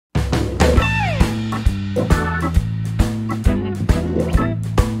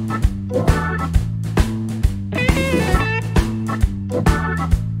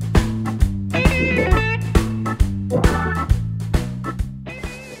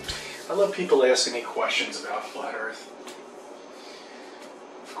I love people asking me questions about flat Earth.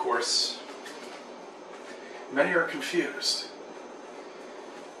 Of course, many are confused.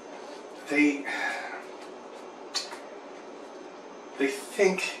 They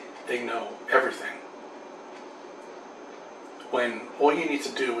think they know everything, when all you need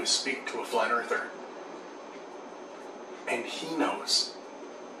to do is speak to a flat earther, and he knows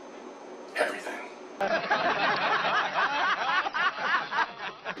everything.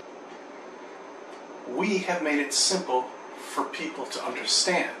 We have made it simple for people to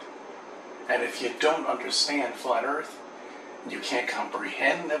understand. And if you don't understand flat Earth, you can't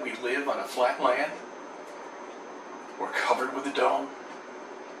comprehend that we live on a flat land, we're covered with a dome,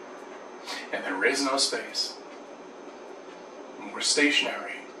 and there is no space, and we're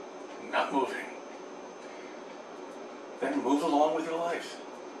stationary, not moving, then move along with your life.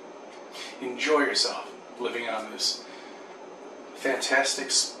 Enjoy yourself living on this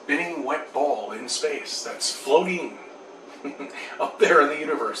fantastic spinning wet ball in space that's floating up there in the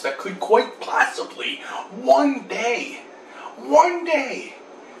universe that could quite possibly one day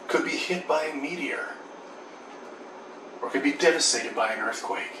could be hit by a meteor or could be devastated by an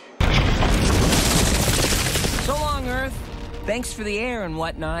earthquake. So long, Earth. Thanks for the air and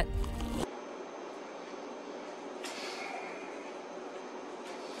whatnot.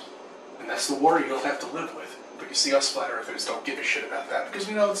 And that's the war you'll have to live with. But you see, us flat earthers don't give a shit about that because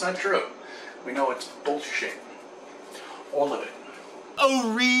we know it's not true. We know it's bullshit. All of it.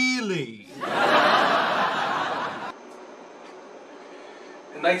 Oh, really?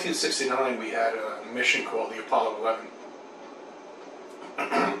 In 1969, we had a mission called the Apollo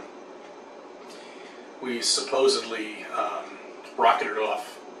 11. We supposedly rocketed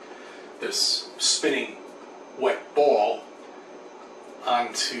off this spinning wet ball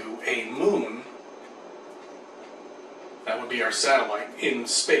onto a moon. That would be our satellite in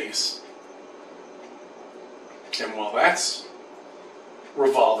space. And while that's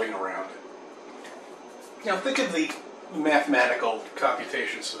revolving around it, now think of the mathematical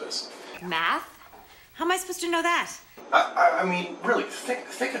computations for this. Math? How am I supposed to know that? I mean, really,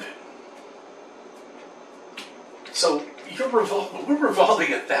 think of it. So we're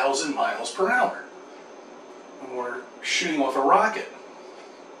revolving 1,000 miles per hour, and we're shooting off a rocket.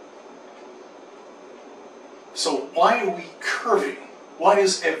 So why are we curving? Why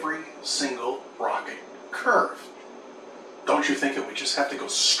is every single rocket curve? Don't you think it would just have to go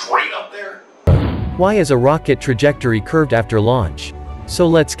straight up there? Why is a rocket trajectory curved after launch? So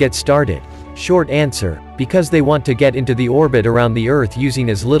let's get started. Short answer, because they want to get into the orbit around the Earth using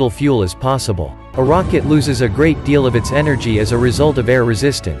as little fuel as possible. A rocket loses a great deal of its energy as a result of air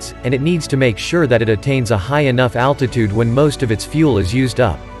resistance, and it needs to make sure that it attains a high enough altitude when most of its fuel is used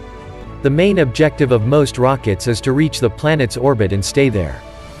up. The main objective of most rockets is to reach the planet's orbit and stay there.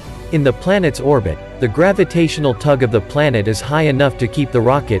 In the planet's orbit, the gravitational tug of the planet is high enough to keep the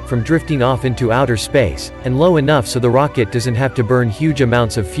rocket from drifting off into outer space, and low enough so the rocket doesn't have to burn huge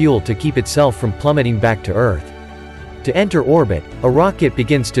amounts of fuel to keep itself from plummeting back to Earth. To enter orbit, a rocket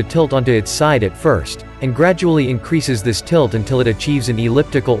begins to tilt onto its side at first, and gradually increases this tilt until it achieves an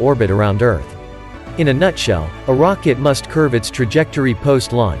elliptical orbit around Earth. In a nutshell, a rocket must curve its trajectory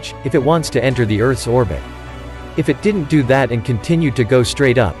post-launch, if it wants to enter the Earth's orbit. If it didn't do that and continued to go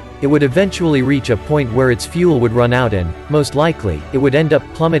straight up, it would eventually reach a point where its fuel would run out and, most likely, it would end up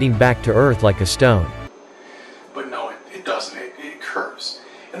plummeting back to Earth like a stone. But no, it doesn't. It curves.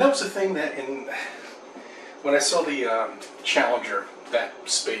 And that was the thing that when I saw the Challenger, that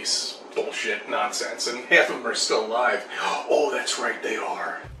space bullshit nonsense, and half of them are still alive. Oh, that's right, they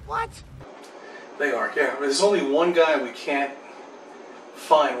are. What? They are, yeah. There's only one guy we can't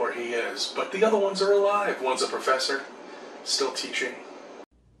find where he is, but the other ones are alive. One's a professor, still teaching.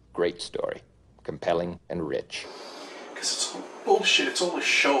 Great story. Compelling and rich. Because it's all bullshit. It's all a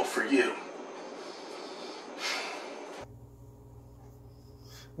show for you.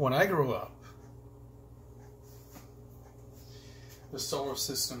 When I grew up, the solar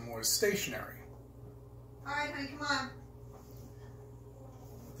system was stationary. All right, honey, come on.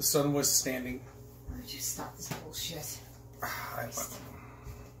 The sun was standing. Why don't you stop this bullshit?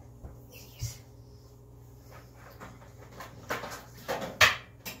 Idiot.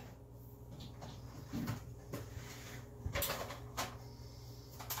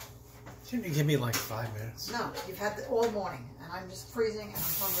 Can you give me like 5 minutes? No, you've had it all morning, and I'm just freezing, and I'm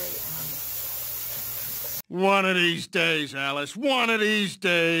hungry, and One of these days, Alice. One of these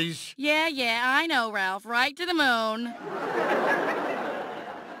days. Yeah, I know, Ralph. Right to the moon.